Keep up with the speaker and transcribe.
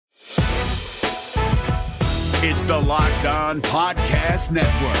It's the Locked On Podcast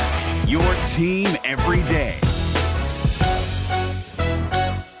Network, your team every day.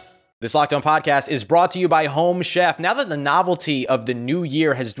 This Locked On Podcast is brought to you by Home Chef. Now that the novelty of the new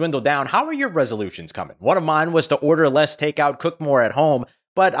year has dwindled down, how are your resolutions coming? One of mine was to order less takeout, cook more at home,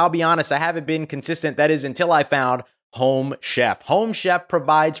 but I'll be honest, I haven't been consistent. That is until I found Home Chef. Home Chef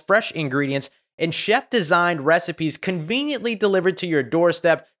provides fresh ingredients and chef-designed recipes conveniently delivered to your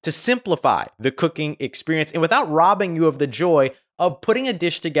doorstep to simplify the cooking experience and without robbing you of the joy of putting a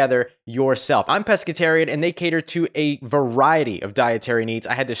dish together yourself. I'm pescatarian and they cater to a variety of dietary needs.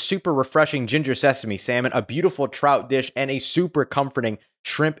 I had this super refreshing ginger sesame salmon, a beautiful trout dish, and a super comforting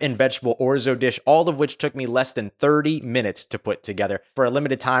shrimp and vegetable orzo dish, all of which took me less than 30 minutes to put together. For a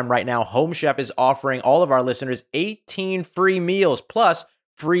limited time right now, Home Chef is offering all of our listeners 18 free meals plus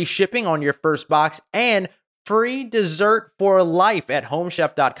free shipping on your first box and free dessert for life at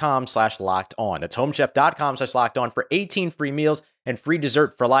homechef.com/lockedon. That's homechef.com/lockedon for 18 free meals and free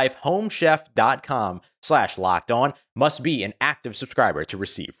dessert for life. Homechef.com/lockedon. Must be an active subscriber to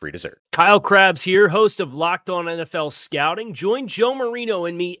receive free dessert. Kyle Krabs here, host of Locked On NFL Scouting. Join Joe Marino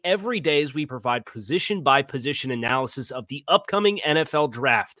and me every day as we provide position-by-position analysis of the upcoming NFL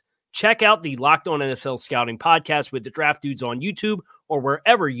Draft. Check out the Locked On NFL Scouting podcast with the Draft Dudes on YouTube or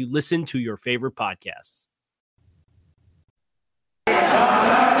wherever you listen to your favorite podcasts.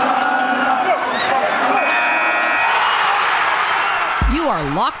 You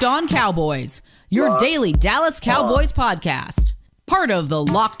are Locked On Cowboys, your daily Dallas Cowboys podcast. Part of the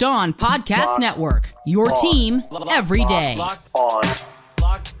Locked On Podcast Network, your team every day. Locked on.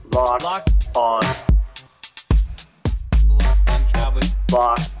 Locked on.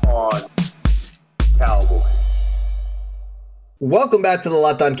 Locked on Cowboys. Welcome back to the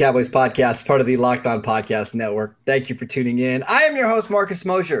Locked On Cowboys podcast, part of the Locked On Podcast Network. Thank you for tuning in. I am your host, Marcus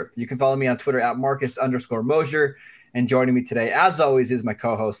Mosher. You can follow me on Twitter at Marcus_Mosher. And joining me today, as always, is my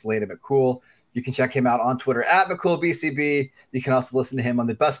co-host, Landon McCool. You can check him out on Twitter at McCoolBCB. You can also listen to him on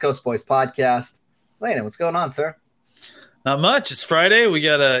the Best Coast Boys podcast. Landon, what's going on, sir? Not much. It's Friday. We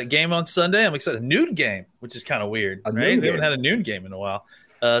got a game on Sunday. I'm excited. A noon game, which is kind of weird, right? We haven't had a noon game in a while.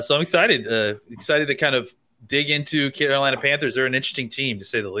 So I'm excited. Excited to kind of dig into Carolina Panthers. They're an interesting team, to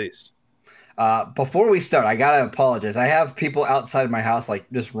say the least. Before we start, I got to apologize. I have people outside of my house like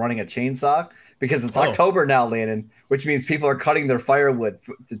just running a chainsaw because it's October now, Landon, which means people are cutting their firewood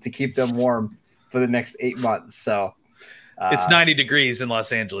to keep them warm for the next 8 months. So it's 90 degrees in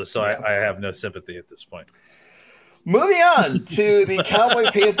Los Angeles, so yeah. I have no sympathy at this point. Moving on to the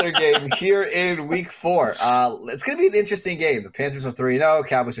Cowboy-Panther game here in Week 4. It's going to be an interesting game. The Panthers are 3-0.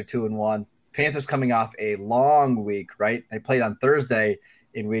 Cowboys are 2-1. Panthers coming off a long week, right? They played on Thursday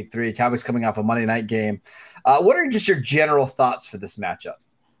in Week 3. Cowboys coming off a Monday night game. What are just your general thoughts for this matchup?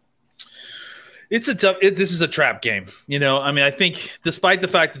 It's this is a trap game. I think despite the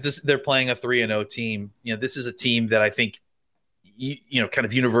fact that they're playing a 3-0 team, this is a team that I think kind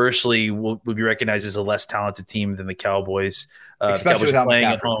of universally would be recognized as a less talented team than the Cowboys. Especially without McCaffrey,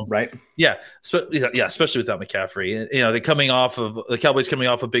 at home, right? Yeah, especially without McCaffrey. The Cowboys coming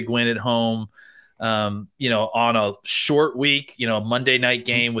off a big win at home. On a short week, a Monday night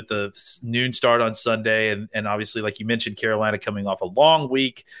game with the noon start on Sunday, and obviously, like you mentioned, Carolina coming off a long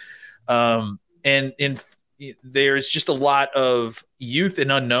week. And there's just a lot of youth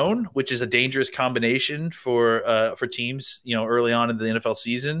and unknown, which is a dangerous combination for teams, early on in the NFL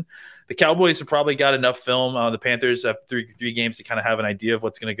season. The Cowboys have probably got enough film on the Panthers after three games to kind of have an idea of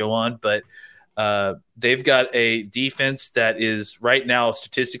what's going to go on. But they've got a defense that is right now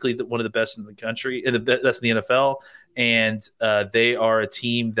statistically one of the best in the country, and the best in the NFL. And they are a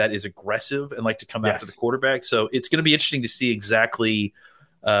team that is aggressive and like to come after the quarterback. So it's going to be interesting to see exactly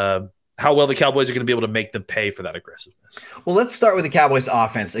how well the Cowboys are going to be able to make them pay for that aggressiveness. Well, let's start with the Cowboys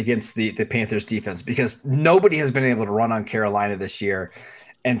offense against the Panthers defense, because nobody has been able to run on Carolina this year.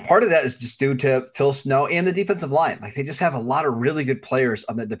 And part of that is just due to Phil Snow and the defensive line. Like, they just have a lot of really good players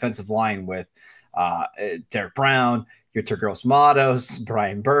on the defensive line with Derek Brown, Yetur Gross-Matos,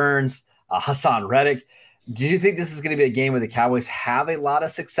 Brian Burns, Hassan Reddick. Do you think this is going to be a game where the Cowboys have a lot of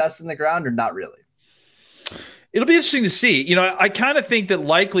success in the ground, or not really? It'll be interesting to see. I kind of think that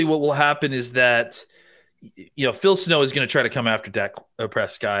likely what will happen is that, Phil Snow is going to try to come after Dak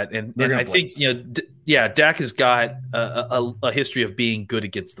Prescott. And I think, Dak has got a history of being good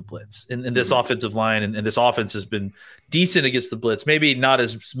against the blitz. And this offensive line and this offense has been decent against the blitz. Maybe not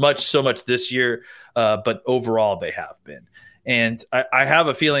as much this year, but overall they have been. And I have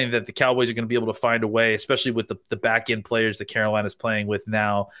a feeling that the Cowboys are going to be able to find a way, especially with the back end players that Carolina's playing with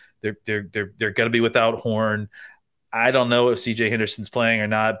now. They're going to be without Horn. I don't know if CJ Henderson's playing or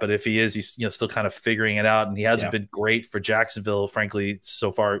not, but if he is, he's still kind of figuring it out, and he hasn't been great for Jacksonville, frankly,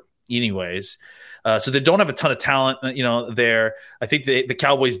 so far anyways. So they don't have a ton of talent, there. I think the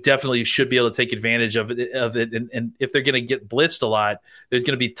Cowboys definitely should be able to take advantage of it. And if they're going to get blitzed a lot, there's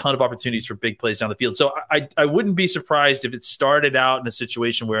going to be a ton of opportunities for big plays down the field. So I wouldn't be surprised if it started out in a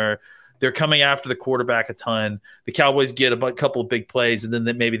situation where they're coming after the quarterback a ton. The Cowboys get a couple of big plays, and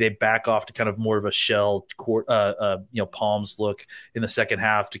then maybe they back off to kind of more of a shell, palms look in the second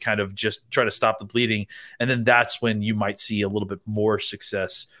half to kind of just try to stop the bleeding. And then that's when you might see a little bit more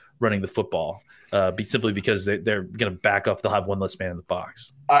success running the football, simply because they're going to back up. They'll have one less man in the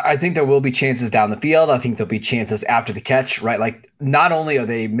box. I think there will be chances down the field. I think there'll be chances after the catch, right? Like, not only are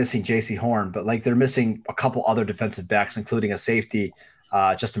they missing J.C. Horn, but like they're missing a couple other defensive backs, including a safety,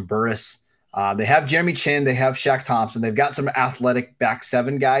 Justin Burris. They have Jeremy Chin. They have Shaq Thompson. They've got some athletic back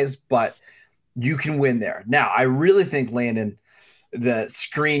seven guys, but you can win there. Now, I really think, Landon, the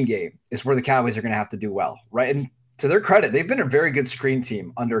screen game is where the Cowboys are going to have to do well, right? And to their credit, they've been a very good screen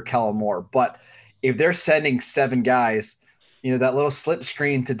team under Kellen Moore. But if they're sending 7 guys, that little slip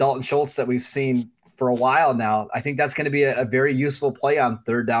screen to Dalton Schultz that we've seen for a while now, I think that's going to be a very useful play on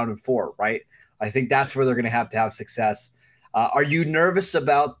 3rd down and 4, right? I think that's where they're going to have success. Are you nervous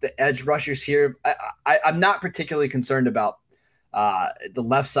about the edge rushers here? I'm not particularly concerned about the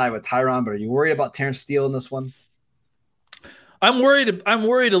left side with Tyron, but are you worried about Terrence Steele in this one? I'm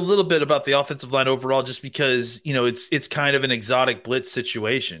worried a little bit about the offensive line overall, just because, it's kind of an exotic blitz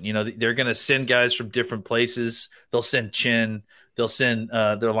situation. They're going to send guys from different places. They'll send Chin. They'll send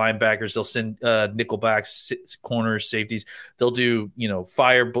their linebackers. They'll send nickelbacks, corners, safeties. They'll do,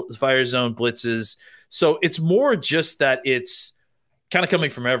 fire zone blitzes. So it's more just that it's kind of coming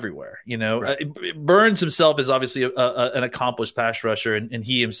from everywhere. Right. Burns himself is obviously an accomplished pass rusher, and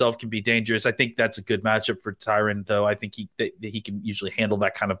he himself can be dangerous. I think that's a good matchup for Tyron, though. I think he can usually handle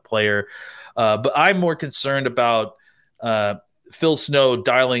that kind of player. But I'm more concerned about Phil Snow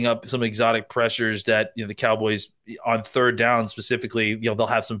dialing up some exotic pressures that the Cowboys on 3rd down specifically, they'll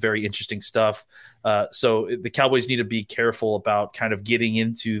have some very interesting stuff. So the Cowboys need to be careful about kind of getting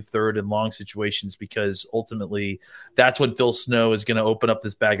into 3rd and long situations, because ultimately that's when Phil Snow is going to open up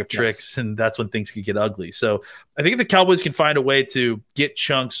this bag of tricks, and that's when things could get ugly. So I think the Cowboys can find a way to get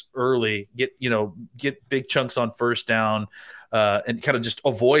chunks early, get big chunks on 1st down, and kind of just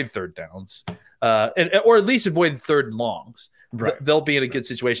avoid 3rd downs, or at least avoid 3rd and longs. Right. They'll be in a good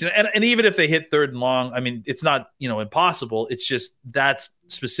situation. And even if they hit 3rd and long, I mean, it's not, impossible. It's just that's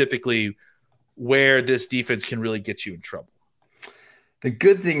specifically where this defense can really get you in trouble. The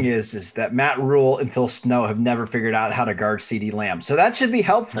good thing is that Matt Rule and Phil Snow have never figured out how to guard CeeDee Lamb. So that should be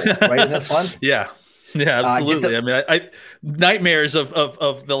helpful, right, in this one? Yeah, absolutely. I nightmares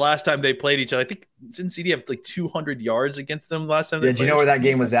of the last time they played each other. I think didn't CeeDee have like 200 yards against them last time? Yeah, do you know where that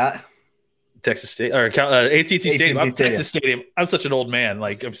game was at? Texas State or AT&T Stadium. Texas Stadium. I'm such an old man.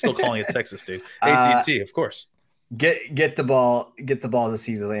 Like, I'm still calling it Texas State. AT&T, of course. Get the ball to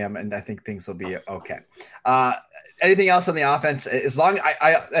CeeDee Lamb, and I think things will be okay. Anything else on the offense? As long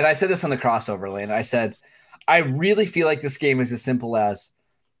I said this on the crossover lane. I said I really feel like this game is as simple as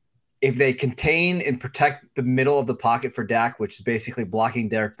if they contain and protect the middle of the pocket for Dak, which is basically blocking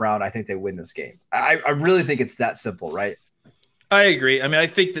Derek Brown. I think they win this game. I really think it's that simple, right? I agree. I mean, I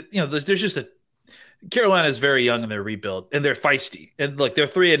think that, there's just Carolina is very young in their rebuild, and they're feisty, and look, they're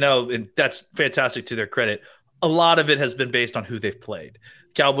 3-0, and that's fantastic to their credit. A lot of it has been based on who they've played.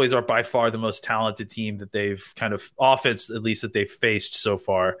 Cowboys are by far the most talented team that they've kind of offense, at least that they've faced so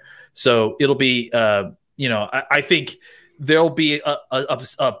far. So it'll be, I think there'll be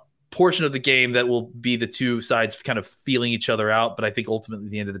a portion of the game that will be the two sides kind of feeling each other out. But I think ultimately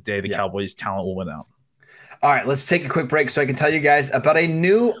at the end of the day, the Cowboys talent will win out. All right, let's take a quick break so I can tell you guys about a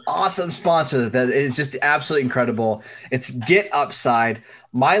new awesome sponsor that is just absolutely incredible. It's Get Upside.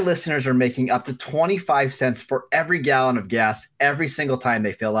 My listeners are making up to 25 cents for every gallon of gas every single time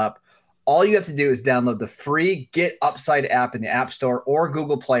they fill up. All you have to do is download the free Get Upside app in the App Store or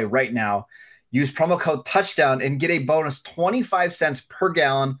Google Play right now. Use promo code Touchdown and get a bonus 25 cents per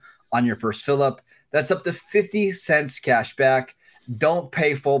gallon on your first fill up. That's up to 50 cents cash back. Don't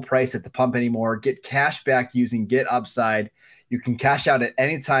pay full price at the pump anymore. Get cash back using Get Upside. You can cash out at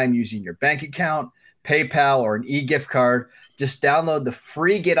any time using your bank account, PayPal, or an e-gift card. Just download the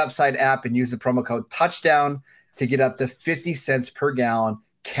free Get Upside app and use the promo code Touchdown to get up to 50 cents per gallon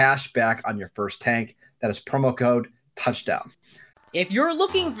cash back on your first tank. That is promo code Touchdown. If you're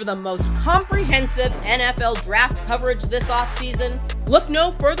looking for the most comprehensive NFL draft coverage this offseason, look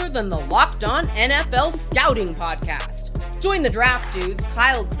no further than the Locked On NFL Scouting Podcast. Join the draft dudes,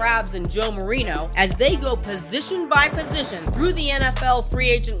 Kyle Krabs and Joe Marino, as they go position by position through the NFL free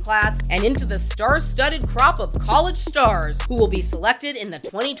agent class and into the star-studded crop of college stars who will be selected in the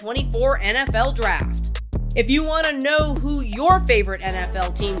 2024 NFL Draft. If you want to know who your favorite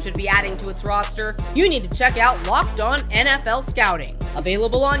NFL team should be adding to its roster, you need to check out Locked On NFL Scouting,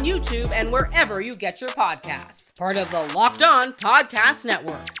 available on YouTube and wherever you get your podcasts. Part of the Locked On Podcast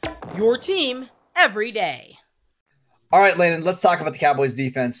Network, your team every day. All right, Landon, let's talk about the Cowboys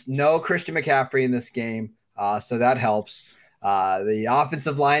defense. No Christian McCaffrey in this game, so that helps. The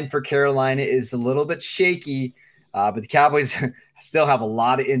offensive line for Carolina is a little bit shaky, but the Cowboys still have a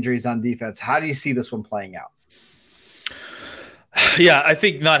lot of injuries on defense. How do you see this one playing out? Yeah, I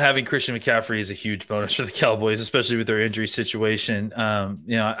think not having Christian McCaffrey is a huge bonus for the Cowboys, especially with their injury situation.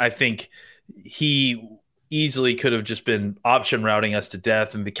 I think he easily could have just been option routing us to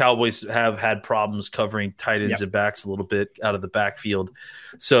death, and the Cowboys have had problems covering tight ends and backs a little bit out of the backfield.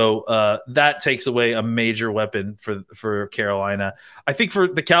 So that takes away a major weapon for Carolina. I think for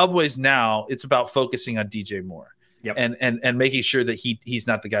the Cowboys now, it's about focusing on DJ Moore. Yep. And making sure that he's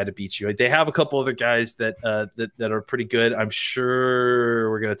not the guy to beat you. They have a couple other guys that are pretty good. I'm sure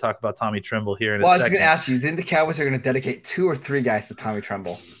we're going to talk about Tommy Tremble here in a second. Well, I was going to ask you, think the Cowboys are going to dedicate 2 or 3 guys to Tommy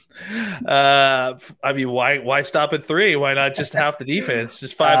Tremble? I mean, why stop at 3? Why not just half the defense?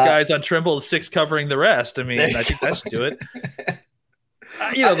 Just 5 guys on Tremble, 6 covering the rest. I mean, I think that should do it.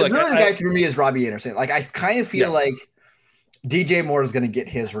 The guy for me is Robbie Anderson. Like, I kind of feel like DJ Moore is going to get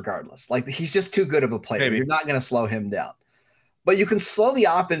his regardless. Like, he's just too good of a player. Maybe. You're not going to slow him down. But you can slow the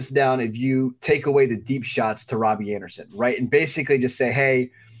offense down if you take away the deep shots to Robbie Anderson, right? And basically just say,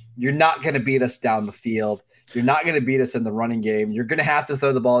 hey, you're not going to beat us down the field. You're not going to beat us in the running game. You're going to have to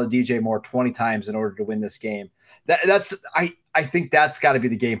throw the ball to DJ Moore 20 times in order to win this game. I think that's got to be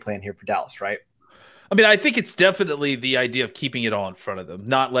the game plan here for Dallas, right? I mean, I think it's definitely the idea of keeping it all in front of them,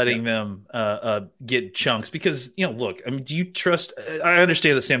 not letting them get chunks. Because, look, I mean, do you trust – I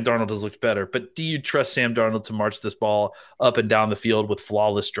understand that Sam Darnold has looked better, but do you trust Sam Darnold to march this ball up and down the field with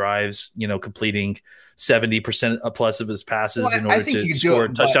flawless drives, completing 70% plus of his passes in order to score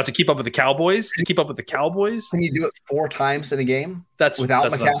a touchdown to keep up with the Cowboys? Can you do it 4 times in a game without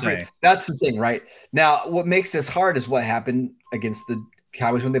McCaffrey? That's the thing, right? Now, what makes this hard is what happened against the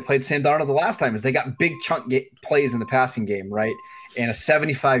Cowboys when they played Sam Darnold the last time is they got big chunk plays in the passing game, right? And a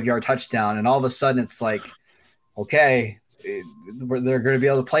 75-yard touchdown. And all of a sudden it's like, okay, they're going to be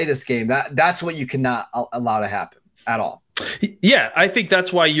able to play this game. That's what you cannot allow to happen at all. Yeah, I think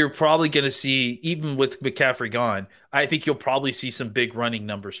that's why you're probably going to see, even with McCaffrey gone, I think you'll probably see some big running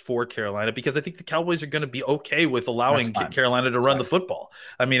numbers for Carolina because I think the Cowboys are going to be okay with allowing Carolina to run the football.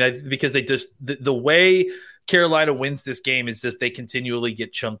 I mean, because they just the way Carolina wins this game is that they continually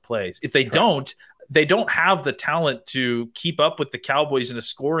get chunk plays. If they don't, they don't have the talent to keep up with the Cowboys in a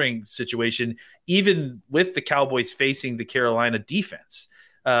scoring situation, even with the Cowboys facing the Carolina defense.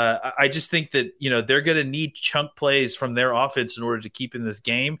 I just think that, they're going to need chunk plays from their offense in order to keep in this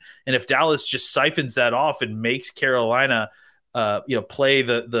game. And if Dallas just siphons that off and makes Carolina, play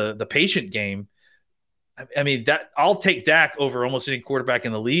the patient game, I mean, that I'll take Dak over almost any quarterback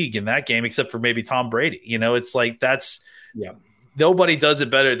in the league in that game, except for maybe Tom Brady. It's like nobody does it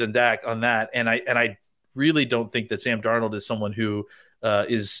better than Dak on that. And I really don't think that Sam Darnold is someone who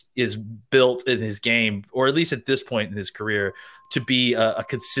is built in his game, or at least at this point in his career, to be a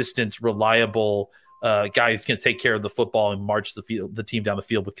consistent, reliable guy who's going to take care of the football and march the team down the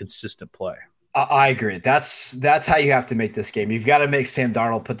field with consistent play. I agree. That's how you have to make this game. You've got to make Sam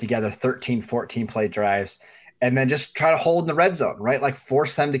Darnold put together 13, 14 play drives and then just try to hold in the red zone, right? Like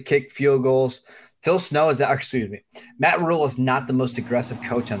force them to kick field goals. Matt Rule is not the most aggressive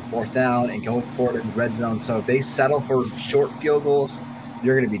coach on 4th down and going forward in the red zone. So if they settle for short field goals,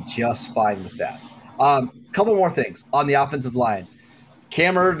 you're going to be just fine with that. Couple more things on the offensive line.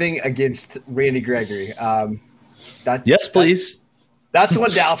 Cam Irving against Randy Gregory. Yes, please. That's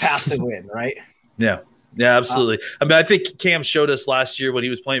what Dallas has to win, right? Yeah, absolutely. I mean, I think Cam showed us last year when he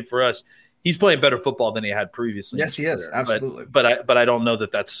was playing for us. He's playing better football than he had previously. Yes, he is. Absolutely. But I don't know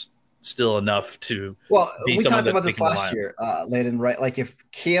that that's still enough to be we talked about this last year, Landon, right? Like if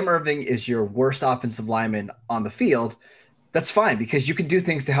Cam Irving is your worst offensive lineman on the field, that's fine because you can do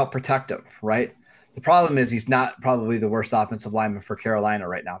things to help protect him, right? The problem is he's not probably the worst offensive lineman for Carolina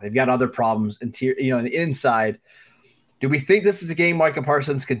right now. They've got other problems on the inside. Do we think this is a game Micah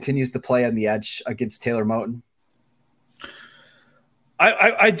Parsons continues to play on the edge against Taylor Moton?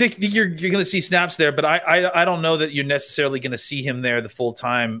 I think you're going to see snaps there, but I don't know that you're necessarily going to see him there the full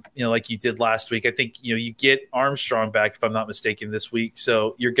time, like you did last week. I think you get Armstrong back, if I'm not mistaken, this week,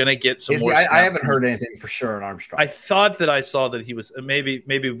 so you're going to get some more. I haven't heard anything for sure on Armstrong. I thought that I saw that he was. Maybe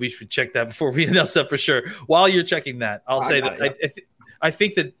we should check that before we announce that for sure. While you're checking that, I'll say that I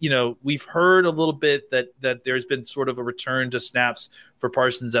think that we've heard a little bit that there's been sort of a return to snaps for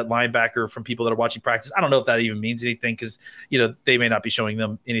Parsons at linebacker from people that are watching practice. I don't know if that even means anything because they may not be showing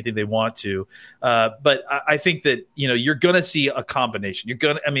them anything they want to. But I think that you're going to see a combination.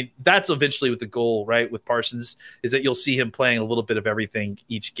 That's eventually with the goal, right? With Parsons is that you'll see him playing a little bit of everything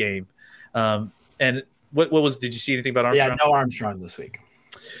each game. And what was? Did you see anything about Armstrong? Yeah, no Armstrong this week.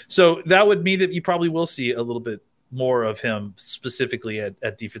 So that would mean that you probably will see a little bit more of him specifically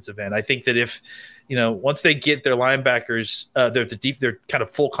at defensive end. I think that if, once they get their linebackers, they're kind of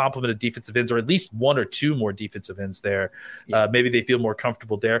full complement of defensive ends, or at least one or two more defensive ends there. Maybe they feel more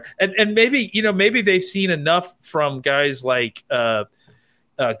comfortable there. And maybe, maybe they've seen enough from guys like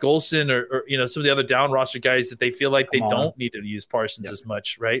Golson or some of the other down roster guys that they feel like they don't need to use Parsons as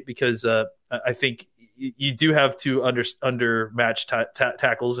much, right? Because I think you do have two undermatched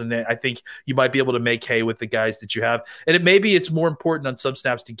tackles, and I think you might be able to make hay with the guys that you have. And it's more important on some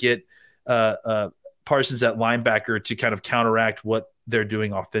snaps to get Parsons at linebacker to kind of counteract what they're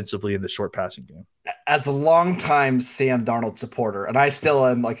doing offensively in the short passing game. As a longtime Sam Darnold supporter, and I still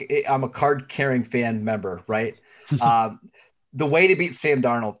am, I'm a card-carrying fan member, right? The way to beat Sam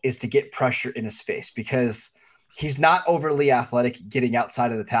Darnold is to get pressure in his face, because he's not overly athletic getting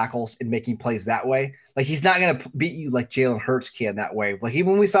outside of the tackles and making plays that way. Like, he's not going to beat you like Jalen Hurts can that way. Like,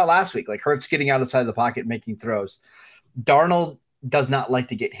 even we saw last week, like Hurts getting outside of the pocket, making throws. Darnold does not like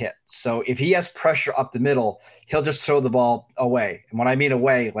to get hit. So if he has pressure up the middle, he'll just throw the ball away. And when I mean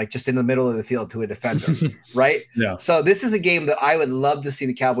away, like just in the middle of the field to a defender, right? Yeah. So this is a game that I would love to see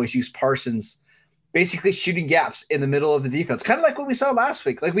the Cowboys use Parsons basically shooting gaps in the middle of the defense, kind of like what we saw last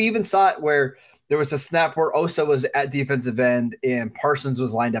week. Like, we even saw it where there was a snap where Osa was at defensive end and Parsons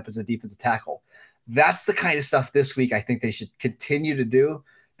was lined up as a defensive tackle. That's the kind of stuff this week I think they should continue to do,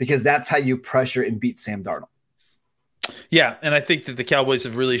 because that's how you pressure and beat Sam Darnold. Yeah, and I think that the Cowboys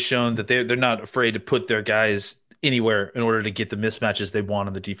have really shown that they're not afraid to put their guys anywhere in order to get the mismatches they want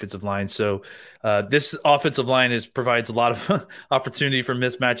on the defensive line. So this offensive line provides a lot of opportunity for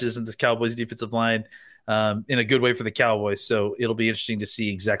mismatches in this Cowboys defensive line in a good way for the Cowboys. So it'll be interesting to see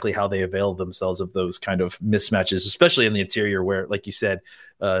exactly how they avail themselves of those kind of mismatches, especially in the interior where, like you said,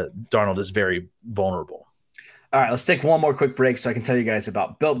 Darnold is very vulnerable. All right, let's take one more quick break so I can tell you guys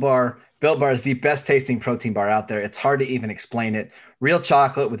about Built Bar. Built Bar is the best tasting protein bar out there. It's hard to even explain it. Real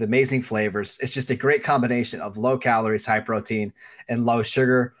chocolate with amazing flavors. It's just a great combination of low calories, high protein, and low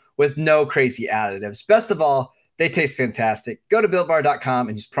sugar with no crazy additives. Best of all, they taste fantastic. Go to BuiltBar.com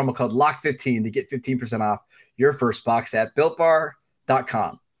and use promo code LOCK15 to get 15% off your first box at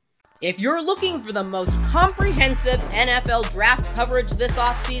BuiltBar.com. If you're looking for the most comprehensive NFL draft coverage this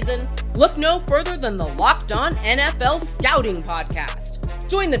offseason, look no further than the Locked On NFL Scouting Podcast.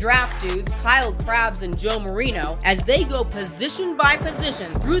 Join the draft dudes, Kyle Krabs and Joe Marino, as they go position by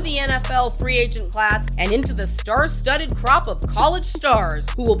position through the NFL free agent class and into the star-studded crop of college stars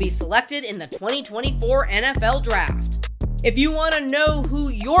who will be selected in the 2024 NFL Draft. If you want to know who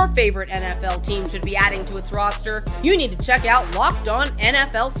your favorite NFL team should be adding to its roster, you need to check out Locked On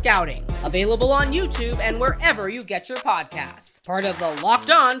NFL Scouting, available on YouTube and wherever you get your podcasts. Part of the Locked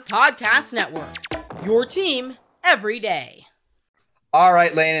On Podcast Network, your team every day. All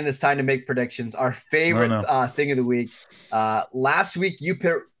right, Landon, it's time to make predictions. Our favorite thing of the week. Last week, you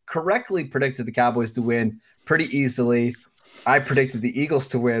correctly predicted the Cowboys to win pretty easily. I predicted the Eagles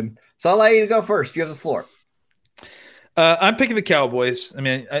to win. So I'll let you go first. You have the floor. I'm picking the Cowboys. I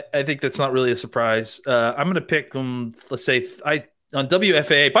mean, I think that's not really a surprise. I'm going to pick them, let's say, on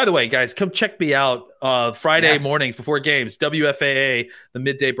WFAA. By the way, guys, come check me out Friday mornings before games. WFAA, the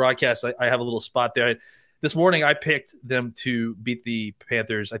midday broadcast. I have a little spot there. This morning, I picked them to beat the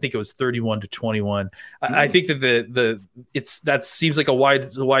Panthers. I think it was 31-21. I think that that seems like a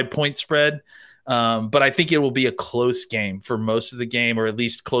wide point spread. But I think it will be a close game for most of the game, or at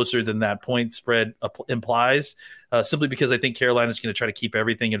least closer than that point spread implies, simply because I think Carolina's going to try to keep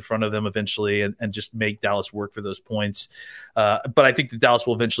everything in front of them eventually and just make Dallas work for those points. But I think that Dallas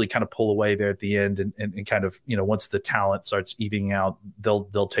will eventually kind of pull away there at the end and kind of, once the talent starts evening out,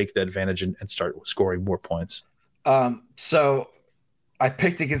 they'll take the advantage and start scoring more points. So I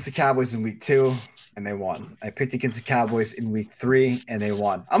picked against the Cowboys in week 2. And they won. I picked against the Cowboys in week 3, and they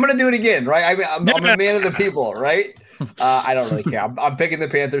won. I'm going to do it again, right? I'm a man of the people, right? I don't really care. I'm picking the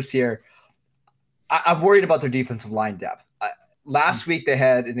Panthers here. I'm worried about their defensive line depth. last week they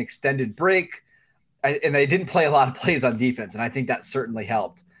had an extended break, and they didn't play a lot of plays on defense, and I think that certainly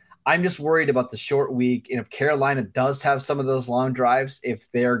helped. I'm just worried about the short week, and if Carolina does have some of those long drives,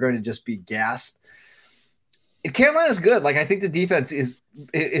 if they're going to just be gassed. If Carolina's good, like I think the defense is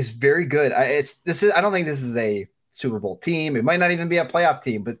very good. I don't think this is a Super Bowl team. It might not even be a playoff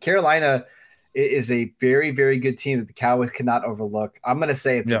team, but Carolina is a very, very good team that the Cowboys cannot overlook. I'm going to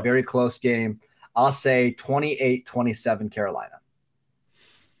say it's a very close game. I'll say 28-27 Carolina.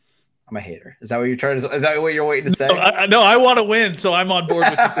 I'm a hater. Is that what you're waiting to say? No, I want to win, so I'm on board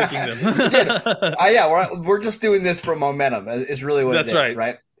with picking them. We're just doing this for momentum. Is really what That's it is,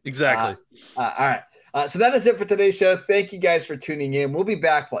 right? Exactly. All right. So that is it for today's show. Thank you guys for tuning in. We'll be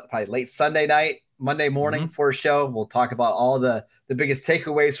back probably late Sunday night, Monday morning for a show. We'll talk about all the biggest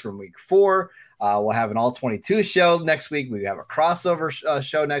takeaways from week 4. We'll have an all 22 show next week. We have a crossover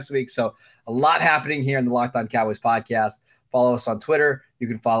show next week. So a lot happening here in the Locked On Cowboys podcast. Follow us on Twitter. You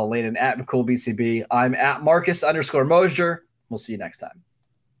can follow Layden at McCoolBCB. I'm at Marcus_Mosier. We'll see you next time.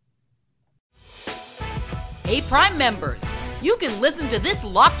 Hey, Prime members, you can listen to this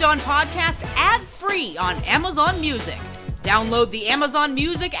Locked On podcast ad-free on Amazon Music. Download the Amazon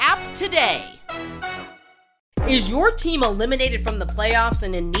Music app today. Is your team eliminated from the playoffs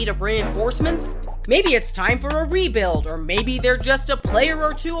and in need of reinforcements? Maybe it's time for a rebuild, or maybe they're just a player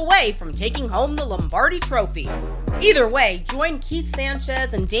or two away from taking home the Lombardi Trophy. Either way, join Keith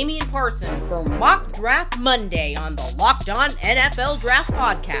Sanchez and Damian Parson for Mock Draft Monday on the Locked On NFL Draft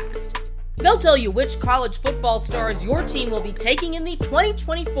Podcast. They'll tell you which college football stars your team will be taking in the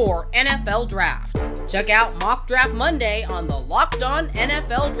 2024 NFL Draft. Check out Mock Draft Monday on the Locked On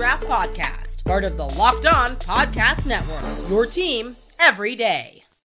NFL Draft Podcast, part of the Locked On Podcast Network, your team every day.